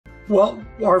Well,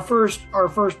 our first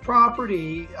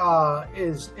property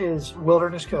is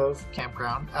Wilderness Cove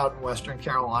Campground out in Western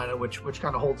Carolina, which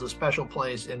kind of holds a special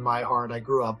place in my heart. I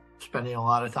grew up spending a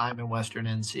lot of time in Western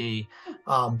NC,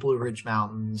 Blue Ridge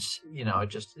Mountains.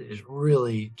 It is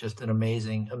really just an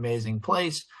amazing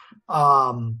place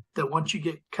that once you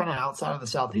get kind of outside of the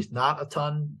Southeast, not a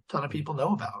ton of people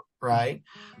know about, right?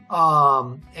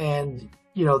 And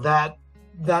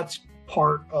that's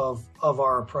part of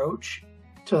our approach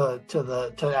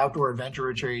to outdoor adventure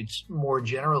retreats more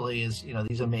generally is,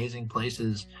 these amazing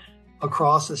places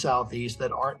across the Southeast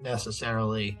that aren't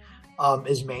necessarily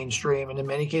as mainstream, and in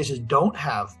many cases don't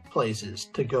have places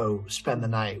to go spend the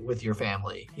night with your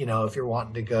family. If you're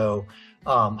wanting to go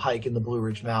hike in the Blue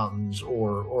Ridge Mountains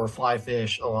or fly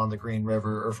fish along the Green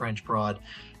River or French Broad.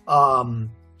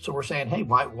 So we're saying, hey,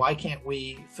 why can't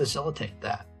we facilitate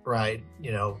that? Right.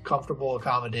 Comfortable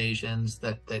accommodations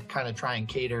that kind of try and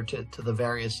cater to the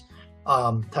various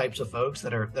types of folks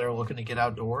that are looking to get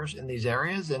outdoors in these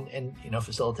areas and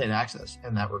facilitate access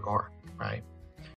in that regard. Right.